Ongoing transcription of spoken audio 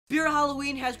Spirit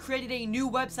Halloween has created a new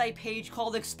website page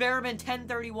called Experiment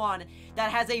 1031 that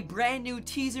has a brand new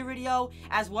teaser video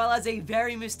as well as a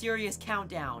very mysterious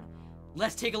countdown.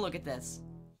 Let's take a look at this.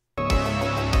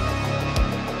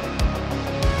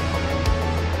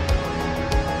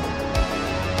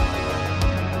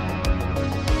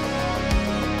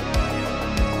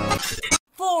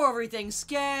 For everything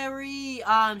scary,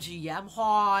 I'm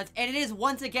GMHaunts, and it is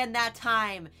once again that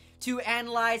time to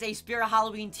analyze a Spirit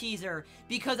Halloween teaser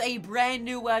because a brand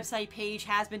new website page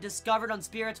has been discovered on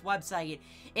Spirit's website.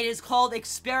 It is called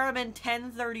Experiment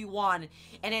 1031,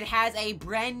 and it has a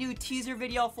brand new teaser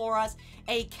video for us,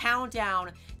 a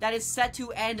countdown that is set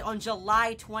to end on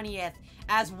July 20th,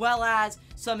 as well as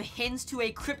some hints to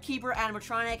a Crypt Keeper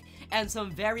animatronic and some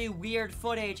very weird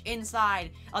footage inside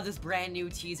of this brand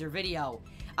new teaser video.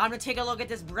 I'm going to take a look at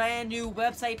this brand new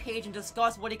website page and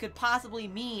discuss what it could possibly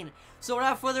mean. So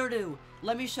without further ado,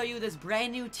 let me show you this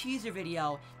brand new teaser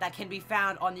video that can be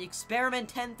found on the Experiment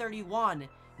 1031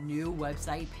 new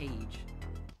website page.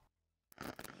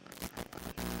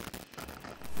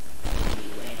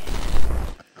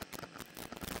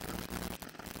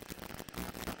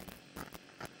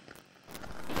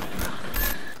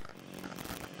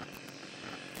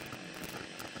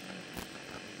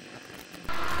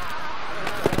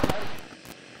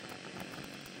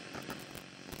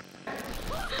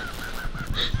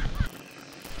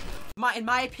 In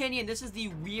my opinion, this is the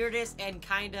weirdest and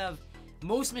kind of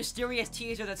most mysterious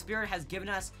teaser that Spirit has given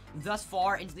us thus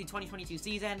far into the 2022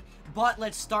 season. But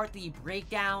let's start the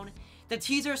breakdown. The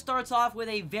teaser starts off with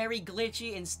a very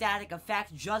glitchy and static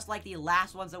effect, just like the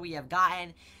last ones that we have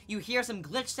gotten. You hear some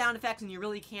glitch sound effects and you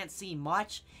really can't see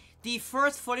much. The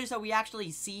first footage that we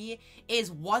actually see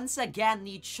is once again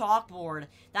the chalkboard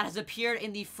that has appeared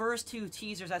in the first two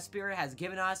teasers that Spirit has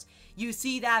given us. You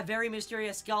see that very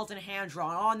mysterious skeleton hand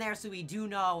drawn on there, so we do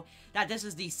know that this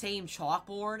is the same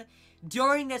chalkboard.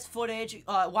 During this footage,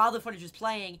 while the footage is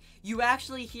playing, you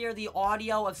actually hear the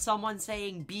audio of someone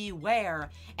saying beware,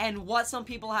 and what some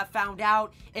people have found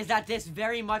out is that this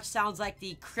very much sounds like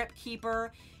the Crypt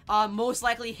Keeper, most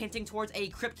likely hinting towards a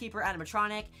Crypt Keeper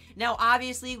animatronic. Now,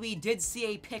 obviously, we did see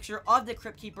a picture of the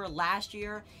Crypt Keeper last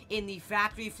year in the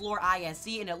factory floor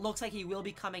ISC, and it looks like he will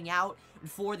be coming out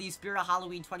for the Spirit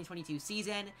Halloween 2022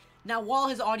 season. Now, while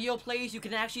his audio plays, you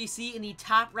can actually see in the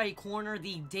top right corner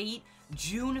the date,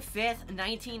 June 5th,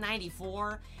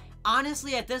 1994.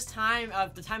 Honestly, at this time,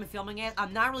 of the time of filming it,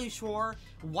 I'm not really sure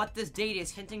what this date is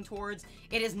hinting towards.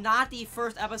 It is not the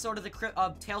first episode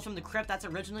of Tales from the Crypt. That's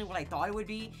originally what I thought it would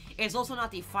be. It's also not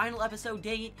the final episode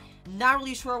date. Not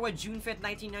really sure what June 5th,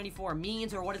 1994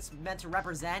 means or what it's meant to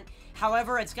represent.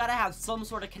 However, it's got to have some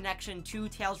sort of connection to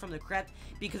Tales from the Crypt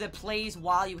because it plays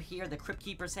while you hear the Crypt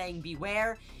Keeper saying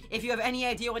beware. If you have any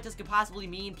idea what this could possibly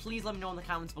mean, please let me know in the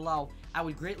comments below. I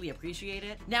would greatly appreciate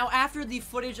it. Now, after the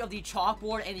footage of the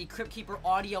chalkboard and the Crypt Keeper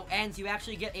audio ends, you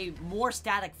actually get a more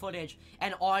static footage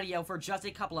and audio for just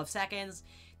a couple of seconds.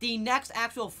 The next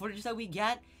actual footage that we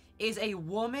get is a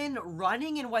woman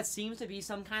running in what seems to be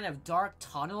some kind of dark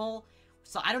tunnel.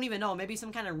 So I don't even know, maybe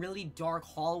some kind of really dark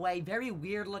hallway. Very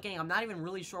weird looking. I'm not even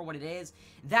really sure what it is.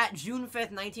 That June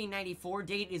 5th, 1994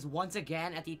 date is once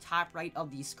again at the top right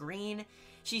of the screen.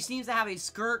 She seems to have a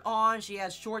skirt on. She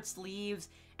has short sleeves.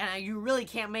 And you really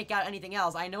can't make out anything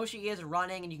else. I know she is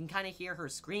running, and you can kind of hear her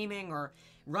screaming or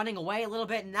running away a little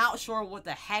bit. Not sure what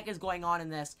the heck is going on in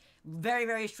this. Very,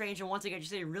 very strange, and once again,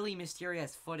 just a really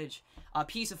mysterious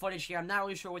piece of footage here. I'm not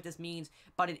really sure what this means,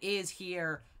 but it is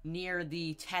here near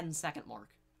the 10-second mark.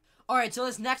 Alright, so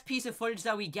this next piece of footage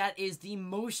that we get is the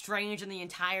most strange in the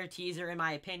entire teaser, in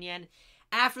my opinion.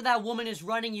 After that woman is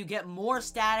running, you get more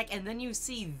static, and then you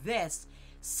see this.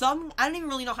 I don't even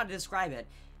really know how to describe it.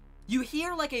 You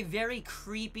hear like a very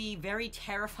creepy, very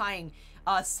terrifying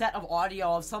set of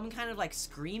audio of some kind of like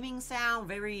screaming sound,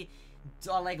 very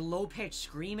like low-pitched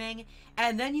screaming,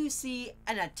 and then you see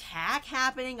an attack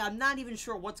happening. I'm not even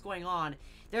sure what's going on.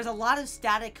 There's a lot of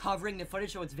static covering the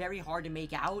footage, so it's very hard to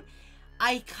make out.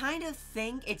 I kind of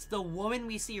think it's the woman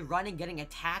we see running getting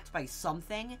attacked by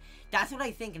something. That's what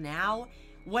I think now.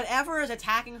 Whatever is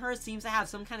attacking her seems to have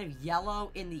some kind of yellow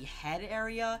in the head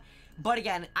area. But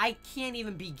again, I can't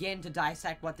even begin to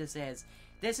dissect what this is.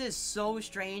 This is so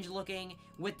strange looking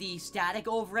with the static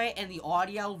over it and the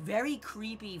audio. Very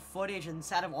creepy footage and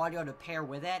set of audio to pair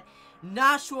with it.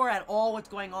 Not sure at all what's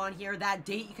going on here. That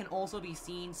date you can also be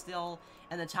seen still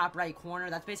in the top right corner.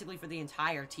 That's basically for the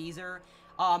entire teaser.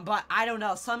 But I don't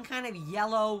know. Some kind of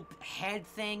yellow head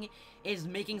thing is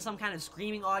making some kind of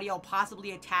screaming audio,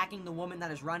 possibly attacking the woman that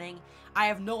is running. I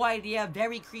have no idea.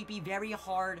 Very creepy, very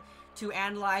hard to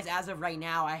analyze as of right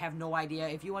now. I have no idea.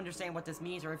 If you understand what this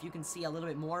means or if you can see a little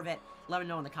bit more of it, let me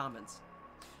know in the comments.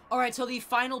 Alright, so the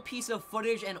final piece of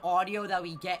footage and audio that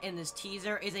we get in this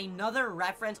teaser is another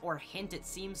reference or hint, it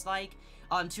seems like,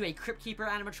 to a Crypt Keeper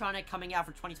animatronic coming out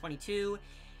for 2022.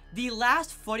 The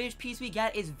last footage piece we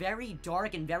get is very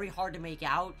dark and very hard to make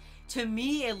out. To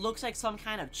me, it looks like some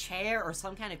kind of chair or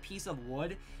some kind of piece of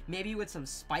wood, maybe with some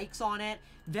spikes on it.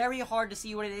 Very hard to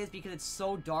see what it is because it's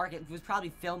so dark. It was probably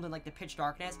filmed in like the pitch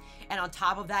darkness. And on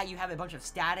top of that, you have a bunch of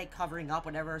static covering up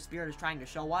whatever Spirit is trying to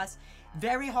show us.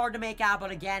 Very hard to make out,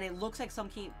 but again, it looks like some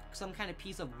kind of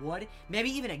piece of wood. Maybe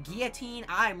even a guillotine.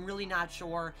 I'm really not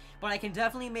sure. But I can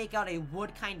definitely make out a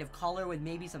wood kind of color with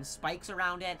maybe some spikes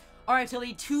around it. Alright, so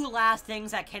the two last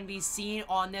things that can be seen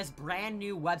on this brand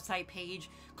new website page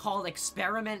called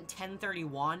Experiment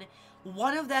 1031.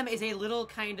 One of them is a little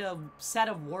kind of set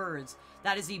of words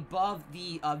that is above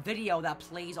the video that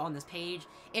plays on this page.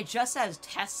 It just says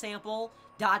test sample, ...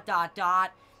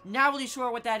 Not really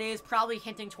sure what that is, probably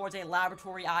hinting towards a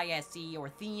laboratory ISC or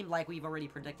theme like we've already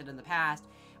predicted in the past,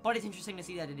 but it's interesting to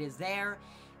see that it is there.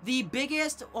 The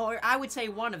biggest, or I would say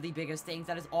one of the biggest things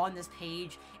that is on this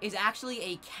page is actually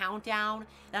a countdown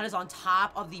that is on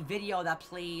top of the video that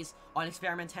plays on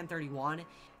Experiment 1031.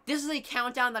 This is a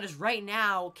countdown that is right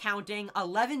now counting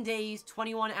 11 days,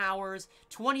 21 hours,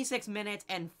 26 minutes,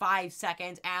 and 5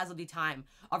 seconds as of the time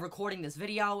of recording this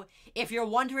video. If you're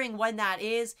wondering when that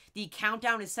is, the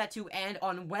countdown is set to end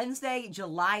on Wednesday,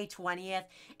 July 20th,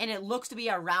 and it looks to be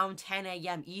around 10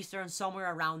 a.m. Eastern,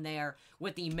 somewhere around there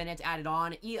with the minutes added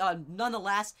on.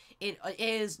 Nonetheless, it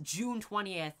is June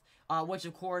 20th. Which,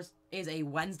 of course, is a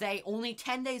Wednesday, only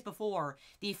 10 days before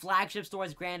the flagship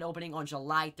store's grand opening on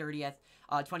July 30th,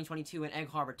 2022 in Egg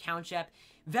Harbor Township.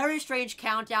 Very strange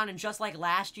countdown, and just like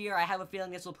last year, I have a feeling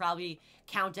this will probably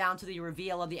count down to the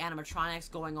reveal of the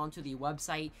animatronics going onto the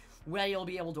website, where you'll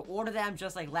be able to order them.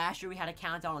 Just like last year, we had a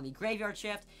countdown on the Graveyard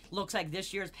Shift. Looks like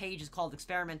this year's page is called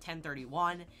Experiment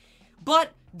 1031.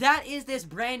 But that is this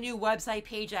brand new website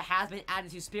page that has been added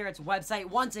to Spirit's website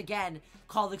once again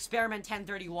called Experiment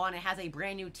 1031. It has a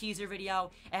brand new teaser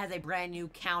video, it has a brand new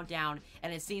countdown,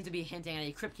 and it seems to be hinting at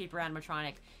a Crypt Keeper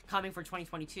animatronic coming for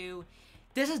 2022.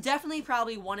 This is definitely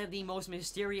probably one of the most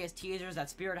mysterious teasers that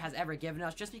Spirit has ever given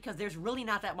us, just because there's really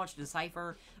not that much to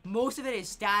decipher. Most of it is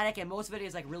static, and most of it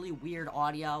is like really weird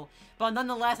audio. But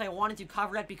nonetheless, I wanted to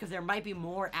cover it because there might be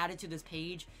more added to this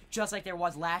page, just like there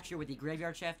was last year with the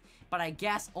Graveyard Shift. But I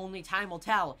guess only time will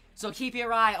tell. So keep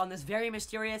your eye on this very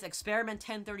mysterious Experiment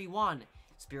 1031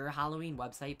 Spirit Halloween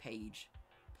website page.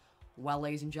 Well,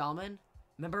 ladies and gentlemen,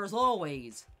 remember as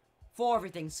always, for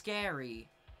everything scary,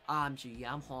 I'm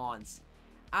GMHaunts.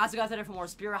 As you guys there for more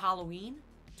Spirit Halloween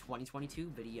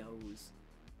 2022 videos.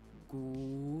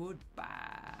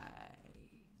 Goodbye.